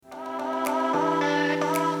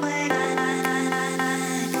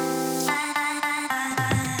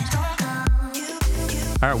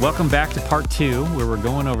All right, welcome back to part 2, where we're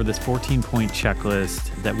going over this 14-point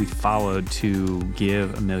checklist that we followed to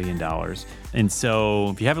give $1 million. And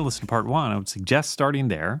so if you haven't listened to part 1, I would suggest starting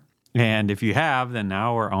there. And if you have, then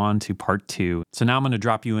now we're on to part 2. So now I'm going to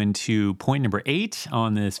drop you into point number 8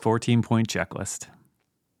 on this 14-point checklist.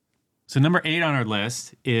 So number 8 on our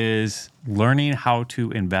list is learning how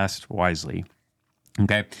to invest wisely.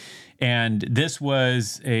 Okay. And this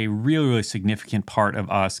was a really, really significant part of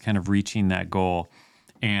us kind of reaching that goal.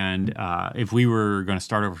 And if we were going to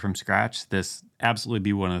start over from scratch, this absolutely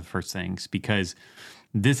be one of the first things, because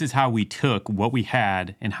this is how we took what we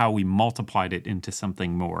had and how we multiplied it into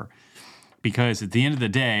something more. Because at the end of the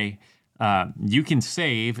day, you can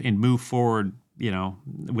save and move forward,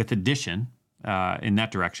 with addition in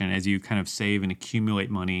that direction as you kind of save and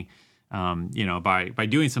accumulate money, by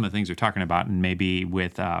doing some of the things we're talking about, and maybe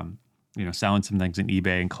with, selling some things in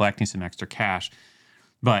eBay and collecting some extra cash.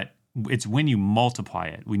 But it's when you multiply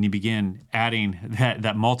it, when you begin adding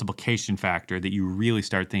that multiplication factor, that you really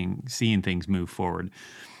start seeing things move forward.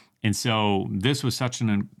 And so this was such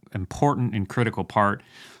an important and critical part.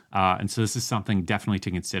 And so this is something definitely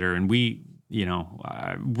to consider. And we,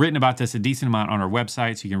 written about this a decent amount on our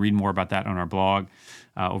website, so you can read more about that on our blog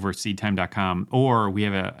over at seedtime.com. Or we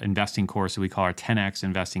have an investing course that we call our 10X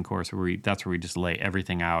investing course, that's where we just lay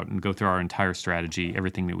everything out and go through our entire strategy,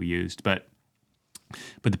 everything that we used. But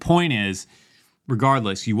the point is,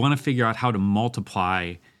 regardless, you want to figure out how to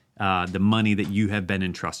multiply the money that you have been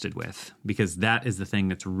entrusted with, because that is the thing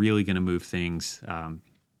that's really going to move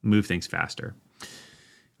things faster.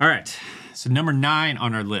 All right. So number 9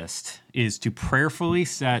 on our list is to prayerfully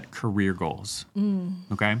set career goals.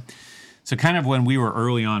 Okay. So kind of when we were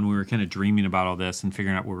early on, we were kind of dreaming about all this and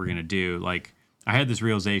figuring out what we were going to do. Like, I had this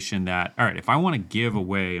realization that, all right, if I want to give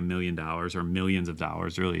away $1 million or millions of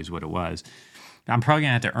dollars, really is what it was, I'm probably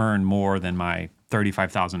going to have to earn more than my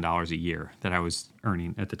 $35,000 a year that I was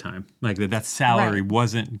earning at the time. Like that salary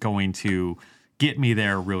wasn't going to get me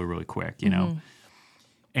there really, really quick,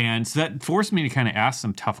 And so that forced me to kind of ask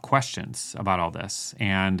some tough questions about all this,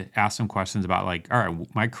 and ask some questions about, like, all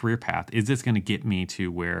right, my career path, is this going to get me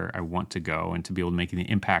to where I want to go and to be able to make the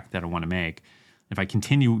impact that I want to make? If I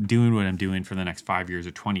continue doing what I'm doing for the next 5 years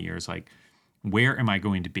or 20 years, like, where am I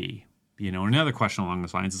going to be? Another question along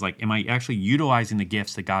those lines is, like, am I actually utilizing the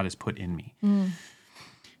gifts that God has put in me?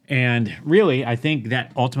 And really, I think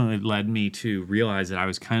that ultimately led me to realize that I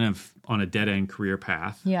was kind of on a dead-end career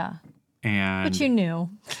path. Yeah. But you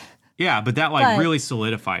knew. Yeah, but that really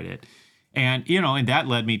solidified it. And, and that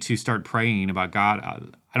led me to start praying about, God,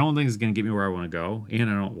 I don't think it's going to get me where I want to go,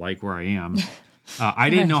 and I don't like where I am.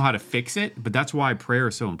 I didn't know how to fix it, but that's why prayer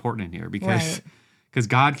is so important in here, because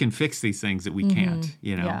God can fix these things that we can't,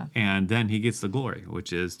 and then he gets the glory,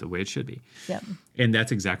 which is the way it should be. Yep. And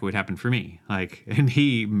that's exactly what happened for me. And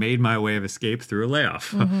he made my way of escape through a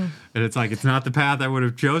layoff. And it's like, it's not the path I would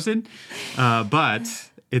have chosen, but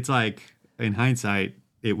it's like, in hindsight,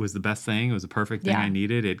 it was the best thing. It was the perfect thing I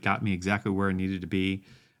needed. It got me exactly where I needed to be,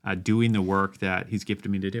 doing the work that he's gifted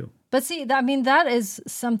me to do. But see, that is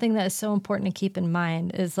something that is so important to keep in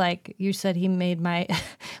mind, is like you said, he made my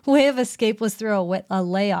way of escape was through a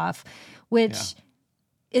layoff, which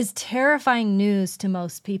is terrifying news to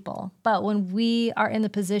most people. But when we are in the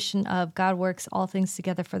position of God works all things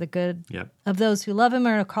together for the good of those who love him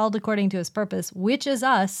and are called according to his purpose, which is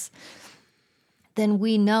us, then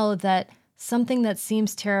we know that something that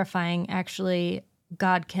seems terrifying, actually,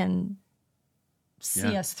 God can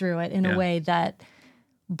see us through it in a way that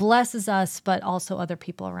blesses us, but also other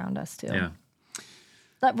people around us too. Yeah.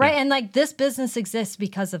 And like, this business exists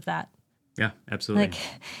because of that. Yeah, absolutely.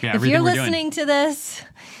 Like, if you're listening to this,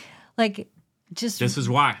 like, just this is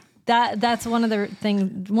why. That's one of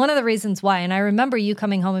the reasons why. And I remember you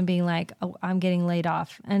coming home and being like, "Oh, I'm getting laid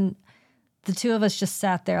off," and the two of us just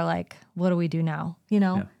sat there like, "What do we do now?"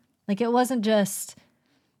 Like, it wasn't just.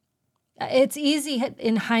 It's easy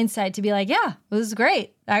in hindsight to be like, yeah, it was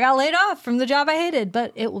great. I got laid off from the job I hated,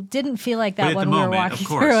 but it didn't feel like that when we were walking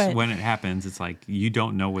through it. When it happens, it's like, you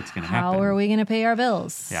don't know what's going to happen. How are we going to pay our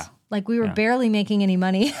bills? Yeah. Like, we were barely making any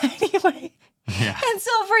money anyway. Yeah. And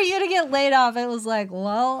so for you to get laid off, it was like,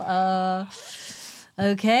 well,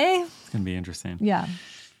 okay. It's going to be interesting. Yeah. All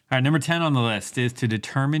right, number 10 on the list is to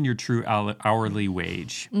determine your true hourly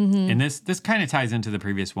wage. And this kind of ties into the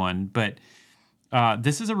previous one, but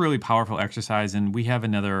this is a really powerful exercise, and we have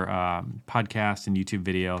another podcast and YouTube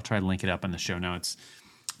video. I'll try to link it up in the show notes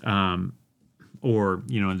or,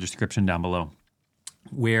 in the description down below,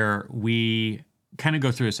 where we kind of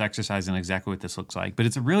go through this exercise and exactly what this looks like. But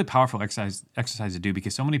it's a really powerful exercise to do,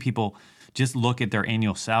 because so many people just look at their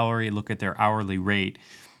annual salary, look at their hourly rate,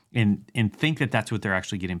 and think that that's what they're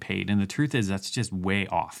actually getting paid. And the truth is that's just way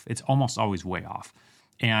off. It's almost always way off.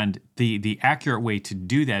 And the accurate way to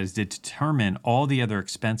do that is to determine all the other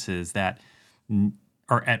expenses that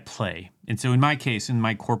are at play. And so in my case, in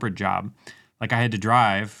my corporate job, like I had to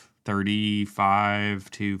drive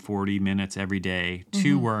 35 to 40 minutes every day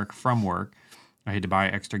to work, from work. I had to buy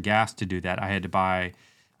extra gas to do that. I had to buy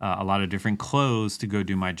a lot of different clothes to go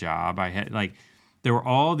do my job. There were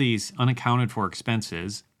all these unaccounted for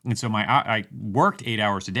expenses. And so I worked 8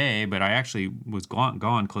 hours a day, but I actually was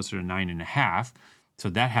gone closer to 9.5. So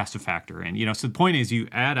that has to factor in. So the point is you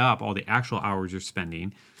add up all the actual hours you're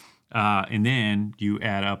spending, and then you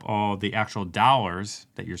add up all the actual dollars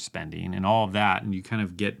that you're spending and all of that, and you kind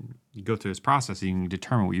of you go through this process and you can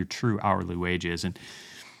determine what your true hourly wage is. And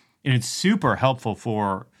it's super helpful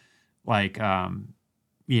for if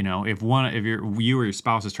you or your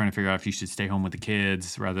spouse is trying to figure out if you should stay home with the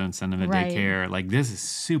kids rather than send them to daycare, like this is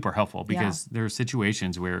super helpful because there are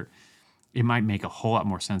situations where it might make a whole lot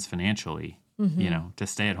more sense financially, to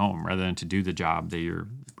stay at home rather than to do the job that you're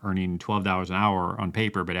earning $12 an hour on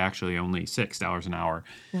paper, but actually only $6 an hour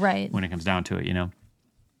when it comes down to it,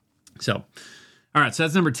 So, all right, so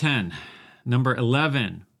that's number 10. Number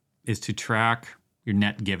 11 is to track your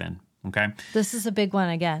net given, okay? This is a big one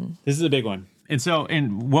again. This is a big one.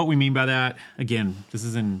 And what we mean by that, again, this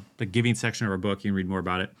is in the giving section of our book. You can read more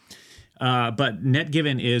about it. But net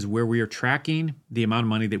given is where we are tracking the amount of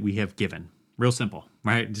money that we have given. Real simple,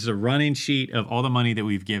 right? Just a running sheet of all the money that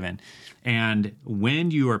we've given. And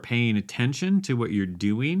when you are paying attention to what you're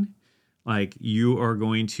doing, like you are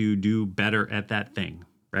going to do better at that thing,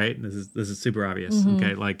 right? This is super obvious,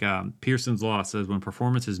 okay? Like Pearson's Law says, when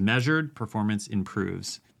performance is measured, performance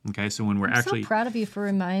improves. Okay, so when I'm so proud of you for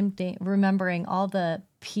remembering all the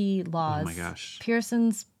P laws. Oh my gosh.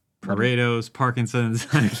 Pearson's, Pareto's, Parkinson's,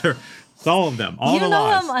 it's all of them, all the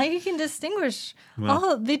laws. You can distinguish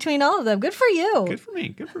between all of them. Good for you. Good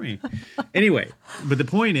for me. Anyway, but the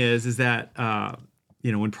point is that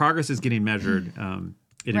when progress is getting measured,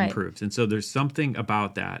 it improves, and so there's something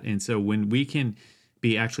about that. And so when we can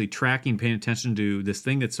be actually tracking, paying attention to this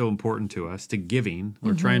thing that's so important to us, to giving,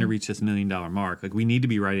 or trying to reach this $1 million mark. Like we need to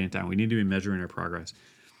be writing it down. We need to be measuring our progress.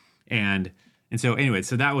 And so anyway,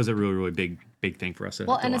 so that was a really, really big thing for us.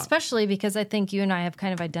 And especially because I think you and I have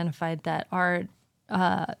kind of identified that our,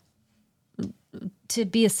 to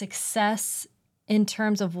be a success in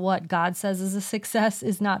terms of what God says is a success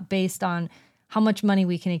is not based on how much money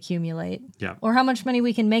we can accumulate or how much money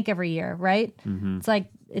we can make every year, right? It's like,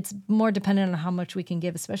 it's more dependent on how much we can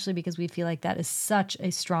give, especially because we feel like that is such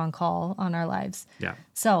a strong call on our lives. Yeah.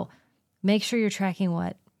 So make sure you're tracking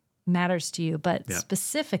what matters to you. But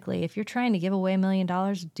specifically, if you're trying to give away $1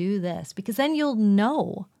 million, do this because then you'll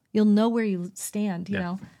know where you stand, you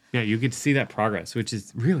know? Yeah, you get to see that progress, which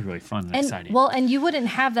is really, really fun and exciting. Well, and you wouldn't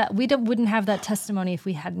have that. Wouldn't have that testimony if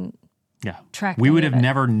we hadn't tracked. We would have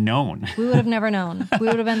never known. We would have never known. We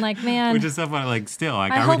would have been like, man. Which is stuff like still.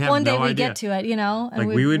 Like, I hope would have one day no we idea. get to it, and like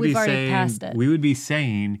we've already passed it. We would be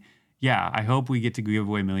saying, I hope we get to give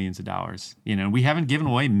away millions of dollars. We haven't given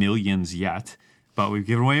away millions yet, but we've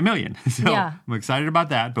given away $1 million. So I'm excited about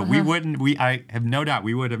that. But I have no doubt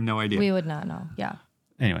we would have no idea. We would not know. Yeah.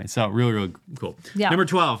 Anyway, so really, really cool. Yeah. Number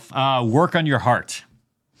 12, work on your heart.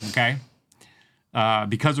 Okay?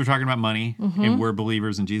 Because we're talking about money and we're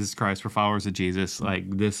believers in Jesus Christ, we're followers of Jesus, like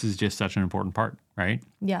this is just such an important part, right?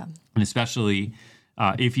 Yeah. And especially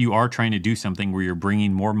if you are trying to do something where you're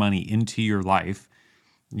bringing more money into your life,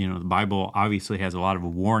 the Bible obviously has a lot of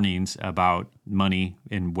warnings about money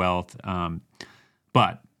and wealth.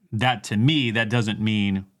 But that to me, that doesn't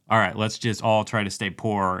mean, all right, let's just all try to stay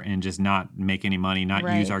poor and just not make any money, not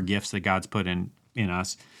use our gifts that God's put in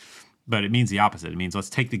us. But it means the opposite. It means let's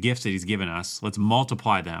take the gifts that he's given us, let's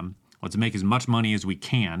multiply them, let's make as much money as we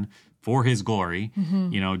can for his glory,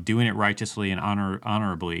 doing it righteously and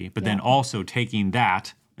honorably, but then also taking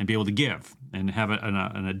that and be able to give and have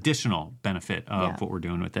an additional benefit of what we're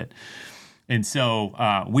doing with it. And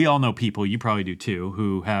so we all know people, you probably do too,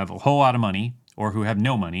 who have a whole lot of money or who have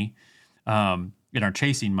no money and are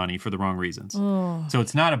chasing money for the wrong reasons. So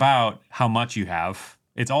it's not about how much you have.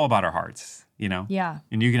 It's all about our hearts. Yeah.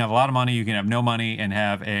 And you can have a lot of money, you can have no money, and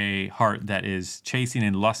have a heart that is chasing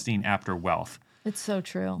and lusting after wealth. It's so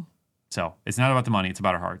true. So it's not about the money, it's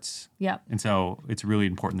about our hearts. Yeah. And so it's really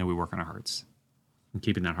important that we work on our hearts and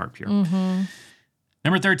keeping that heart pure.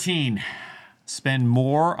 Number 13, spend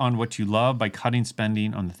more on what you love by cutting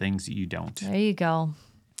spending on the things that you don't. There you go.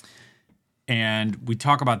 And we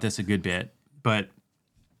talk about this a good bit,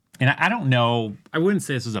 and I don't know, I wouldn't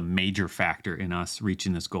say this was a major factor in us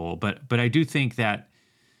reaching this goal, but I do think that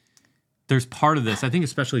there's part of this, I think,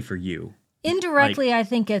 especially for you. Indirectly, I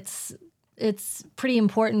think it's pretty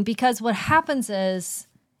important because what happens is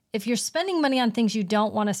if you're spending money on things you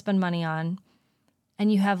don't want to spend money on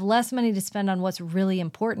and you have less money to spend on what's really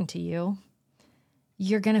important to you,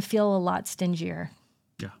 you're going to feel a lot stingier.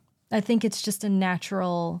 Yeah. I think it's just a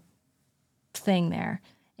natural thing there.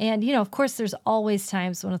 And, of course, there's always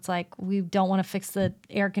times when it's like we don't want to fix the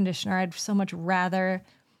air conditioner. I'd so much rather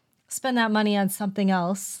spend that money on something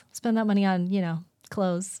else, spend that money on,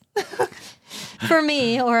 clothes for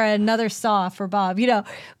me or another saw for Bob,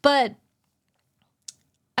 But,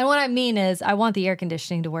 and what I mean is I want the air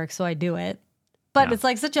conditioning to work, so I do it. But it's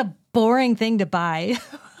like such a boring thing to buy.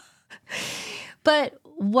 But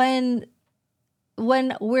when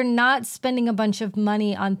we're not spending a bunch of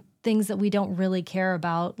money on things that we don't really care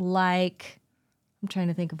about, like I'm trying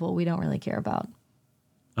to think of what we don't really care about.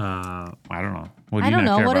 I don't know. What do I you don't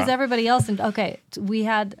not know. care What about? does everybody else? Okay,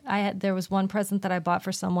 there was one present that I bought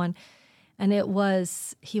for someone, and it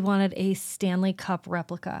was he wanted a Stanley Cup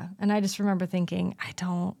replica, and I just remember thinking, I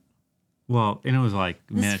don't. Well, and it was like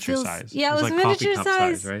This miniature feels- size. yeah, it was like miniature coffee cup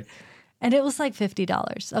size. right? And it was like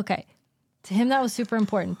 $50. Okay. To him, that was super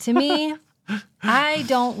important. To me, I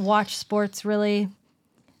don't watch sports really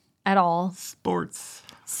at all. Sports.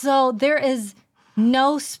 So there is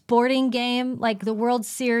no sporting game like the World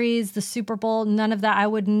Series, the Super Bowl, none of that. I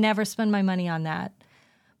would never spend my money on that.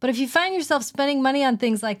 But if you find yourself spending money on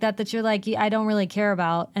things like that you're like, I don't really care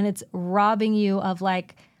about, and it's robbing you of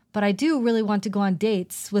like, but I do really want to go on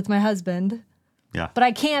dates with my husband. Yeah. But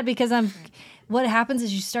I can't because what happens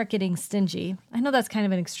is you start getting stingy. I know that's kind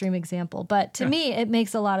of an extreme example, but to me, it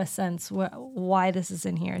makes a lot of sense why this is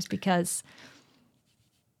in here is because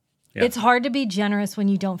it's hard to be generous when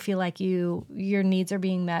you don't feel like your needs are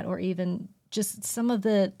being met or even just some of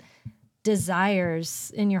the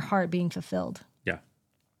desires in your heart being fulfilled. Yeah.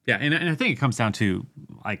 Yeah. And I think it comes down to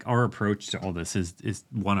like our approach to all this is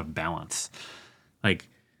one of balance. Like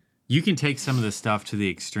you can take some of this stuff to the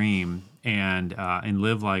extreme and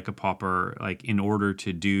live like a pauper, like in order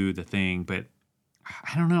to do the thing. But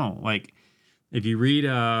I don't know, like if you read,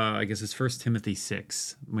 I guess it's 1 Timothy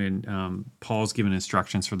 6, when Paul's given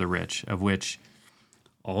instructions for the rich, of which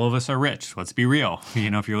all of us are rich. Let's be real.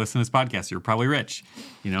 If you're listening to this podcast, you're probably rich.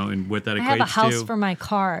 And what that equates to. I have a house for my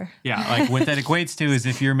car. Yeah, like what that equates to is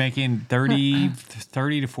if you're making $30,000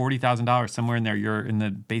 to $40,000 somewhere in there, you're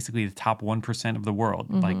in basically the top 1% of the world.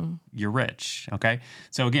 Mm-hmm. Like you're rich. Okay,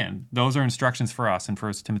 so again, those are instructions for us in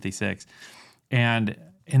 1 Timothy 6, and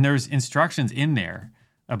there's instructions in there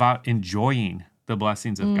about enjoying the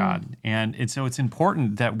blessings of God, and so it's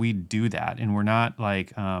important that we do that, and we're not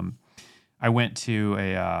like. I went to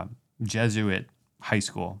a Jesuit high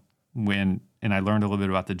school and I learned a little bit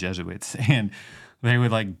about the Jesuits, and they would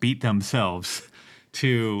like beat themselves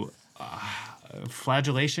to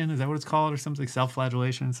flagellation. Is that what it's called, or something?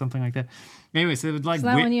 Self-flagellation, something like that. Anyway, so they would like. Is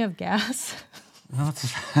that when you have gas?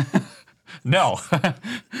 No.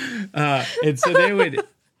 And so they would.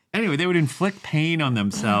 Anyway, they would inflict pain on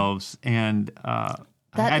themselves, and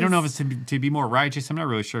I don't know if it's to be more righteous. I'm not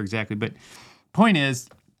really sure exactly, but point is.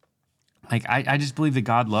 Like I just believe that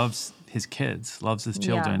God loves his kids, loves his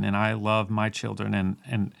children, and I love my children,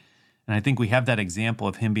 and I think we have that example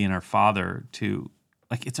of him being our father to,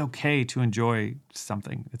 like, it's okay to enjoy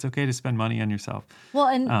something. It's okay to spend money on yourself. Well,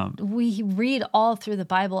 and we read all through the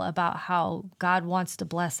Bible about how God wants to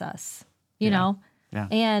bless us, you know? Yeah.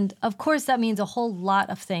 And of course that means a whole lot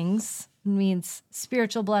of things. It means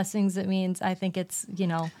spiritual blessings. It means, I think it's,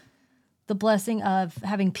 the blessing of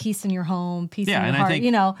having peace in your home, peace in your heart. I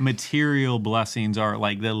think material blessings are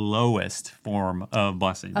like the lowest form of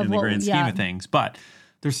blessing in the grand scheme of things, but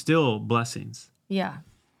they're still blessings. Yeah,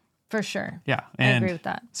 for sure. Yeah, I agree with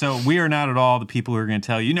that. So we are not at all the people who are going to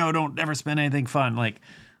tell you, don't ever spend anything fun. Like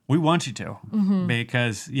we want you to,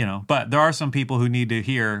 because but there are some people who need to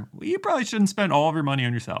hear. Well, you probably shouldn't spend all of your money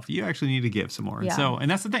on yourself. You actually need to give some more. Yeah. And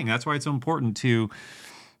that's the thing. That's why it's so important to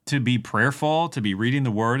be prayerful, to be reading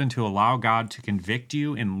the word, and to allow God to convict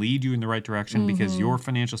you and lead you in the right direction, because your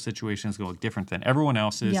financial situation is going to look different than everyone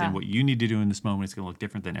else's, and what you need to do in this moment is going to look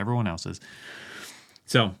different than everyone else's.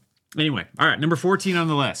 So anyway, all right, number 14 on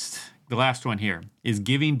the list, the last one here, is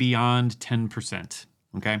giving beyond 10%,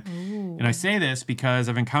 okay? Ooh. And I say this because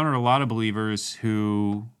I've encountered a lot of believers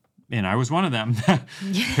who, and I was one of them,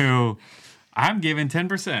 who I'm giving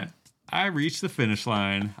 10%. I reached the finish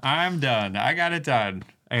line. I'm done. I got it done.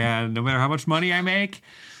 And no matter how much money I make,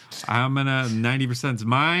 I'm going to 90% is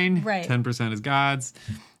mine, right. 10% is God's.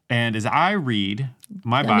 And as I read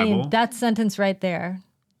my Bible. That sentence right there,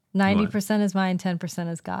 90% is mine, 10%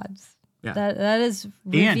 is God's. Yeah. That is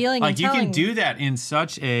revealing and and telling. you can do that in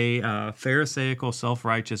such a Pharisaical,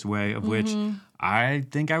 self-righteous way of which I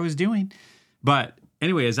think I was doing. But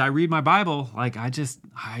anyway, as I read my Bible, like I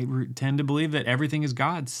tend to believe that everything is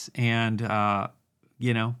God's. And,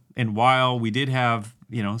 and while we did have,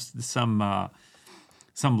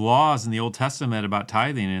 some laws in the Old Testament about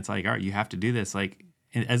tithing, and it's like, all right, you have to do this. Like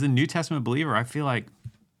as a New Testament believer, I feel like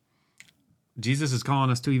Jesus is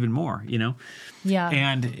calling us to even more, Yeah.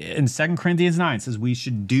 And in 2 Corinthians 9 it says we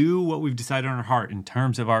should do what we've decided in our heart in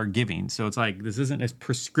terms of our giving. So it's like this isn't a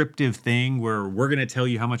prescriptive thing where we're going to tell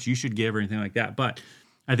you how much you should give or anything like that. But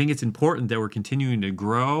I think it's important that we're continuing to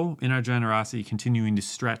grow in our generosity, continuing to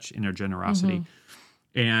stretch in our generosity.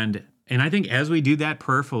 And I think as we do that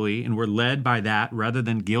prayerfully and we're led by that rather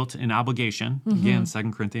than guilt and obligation, again,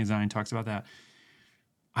 2 Corinthians 9 talks about that.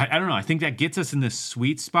 I don't know. I think that gets us in this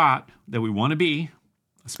sweet spot that we want to be,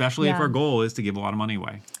 especially if our goal is to give a lot of money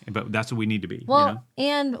away. But that's what we need to be. Well,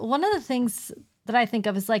 and one of the things that I think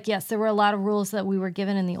of is like, yes, there were a lot of rules that we were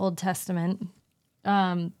given in the Old Testament.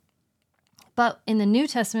 But in the New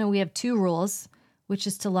Testament, we have 2 rules, which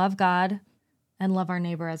is to love God and love our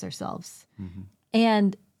neighbor as ourselves.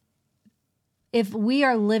 And if we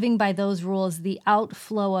are living by those rules, the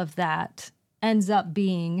outflow of that ends up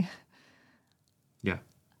being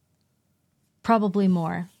probably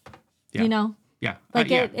more, Yeah.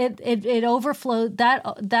 Like it overflows,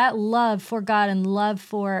 that love for God and love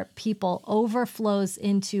for people overflows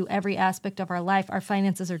into every aspect of our life. Our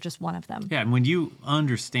finances are just one of them. Yeah, and when you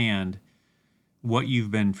understand what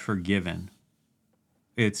you've been forgiven,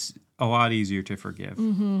 it's a lot easier to forgive,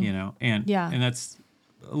 and that's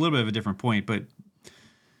a little bit of a different point, but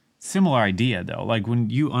similar idea though. Like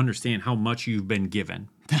when you understand how much you've been given,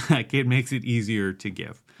 like it makes it easier to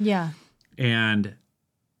give. Yeah. And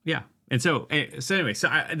so anyway,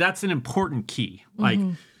 that's an important key, like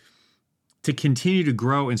to continue to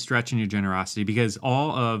grow and stretch in your generosity, because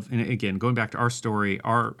and again, going back to our story,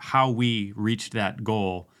 how we reached that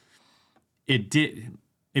goal,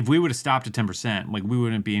 if we would have stopped at 10%, like we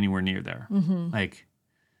wouldn't be anywhere near there. Like,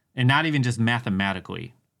 and not even just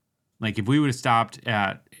mathematically, like if we would have stopped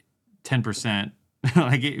at 10%,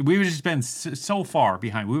 like we would have just been so far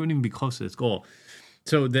behind, we wouldn't even be close to this goal.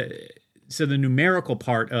 So the numerical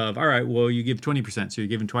part of, all right, well, you give 20%, so you're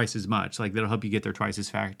giving twice as much. Like, that'll help you get there twice as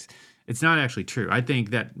fast. It's not actually true. I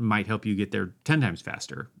think that might help you get there 10 times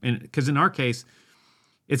faster. And because in our case,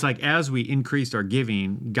 it's like as we increased our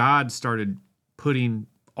giving, God started putting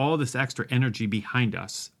all this extra energy behind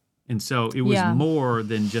us. And so it was more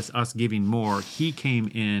than just us giving more. He came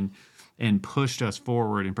in and pushed us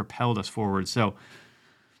forward and propelled us forward. So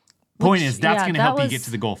point is, that's going to help you get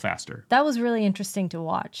to the goal faster. That was really interesting to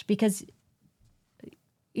watch because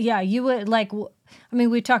you would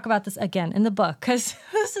we talk about this again in the book because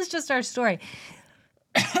this is just our story.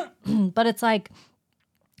 But it's like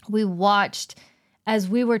we watched as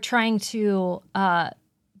we were trying to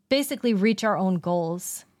basically reach our own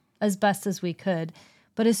goals as best as we could.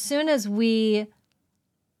 But as soon as we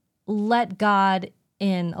let God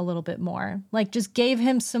in a little bit more, like just gave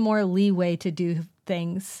him some more leeway to do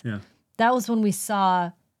things, that was when we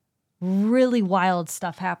saw really wild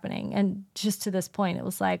stuff happening. And just to this point, it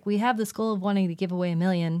was like, we have this goal of wanting to give away $1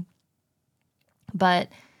 million, but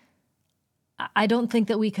I don't think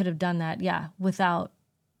that we could have done that, without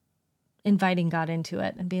inviting God into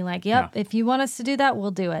it and being like, if you want us to do that,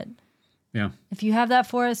 we'll do it. Yeah. If you have that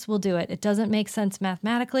for us, we'll do it. It doesn't make sense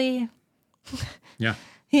mathematically. Yeah.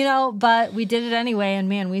 But we did it anyway. And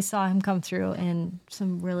man, we saw him come through in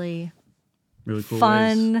some really cool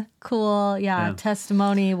fun, ways. Cool,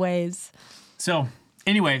 testimony ways. So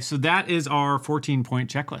anyway, that is our 14-point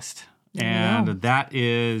checklist. And that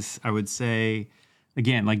is, I would say,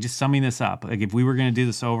 again, like just summing this up, like if we were going to do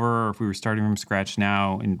this over or if we were starting from scratch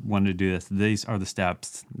now and wanted to do this, these are the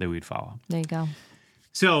steps that we'd follow. There you go.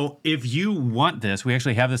 So if you want this, we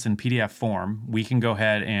actually have this in PDF form. We can go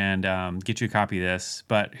ahead and get you a copy of this.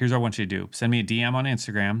 But here's what I want you to do. Send me a DM on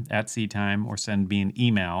Instagram @seedtime or send me an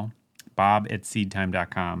email,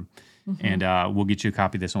 bob@seedtime.com. And we'll get you a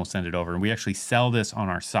copy of this and we'll send it over. And we actually sell this on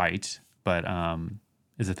our site. But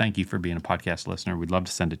as a thank you for being a podcast listener, we'd love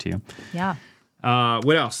to send it to you. Yeah.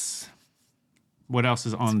 What else? What else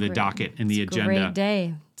is on the docket in the agenda? Great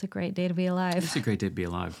day. It's a great day to be alive. It's a great day to be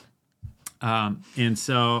alive. And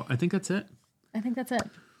so I think that's it. I think that's it.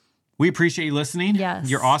 We appreciate you listening. Yes.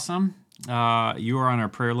 You're awesome. You are on our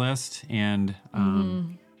prayer list and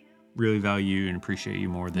really value and appreciate you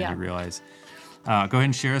more than you realize. Go ahead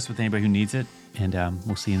and share us with anybody who needs it. And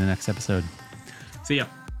we'll see you in the next episode. See ya.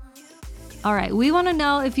 All right, we want to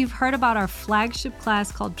know if you've heard about our flagship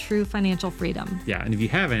class called True Financial Freedom. Yeah, and if you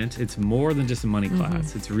haven't, it's more than just a money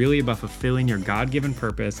class. It's really about fulfilling your God-given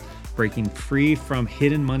purpose, breaking free from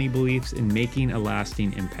hidden money beliefs, and making a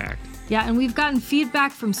lasting impact. Yeah, and we've gotten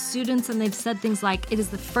feedback from students, and they've said things like, it is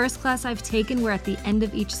the first class I've taken where at the end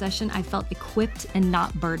of each session I felt equipped and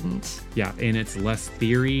not burdened. Yeah, and it's less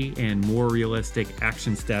theory and more realistic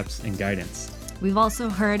action steps and guidance. We've also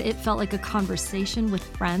heard it felt like a conversation with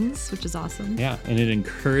friends, which is awesome. Yeah, and it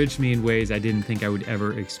encouraged me in ways I didn't think I would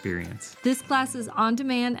ever experience. This class is on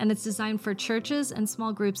demand, and it's designed for churches and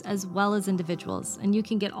small groups as well as individuals. And you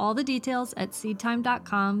can get all the details at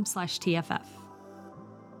seedtime.com/TFF.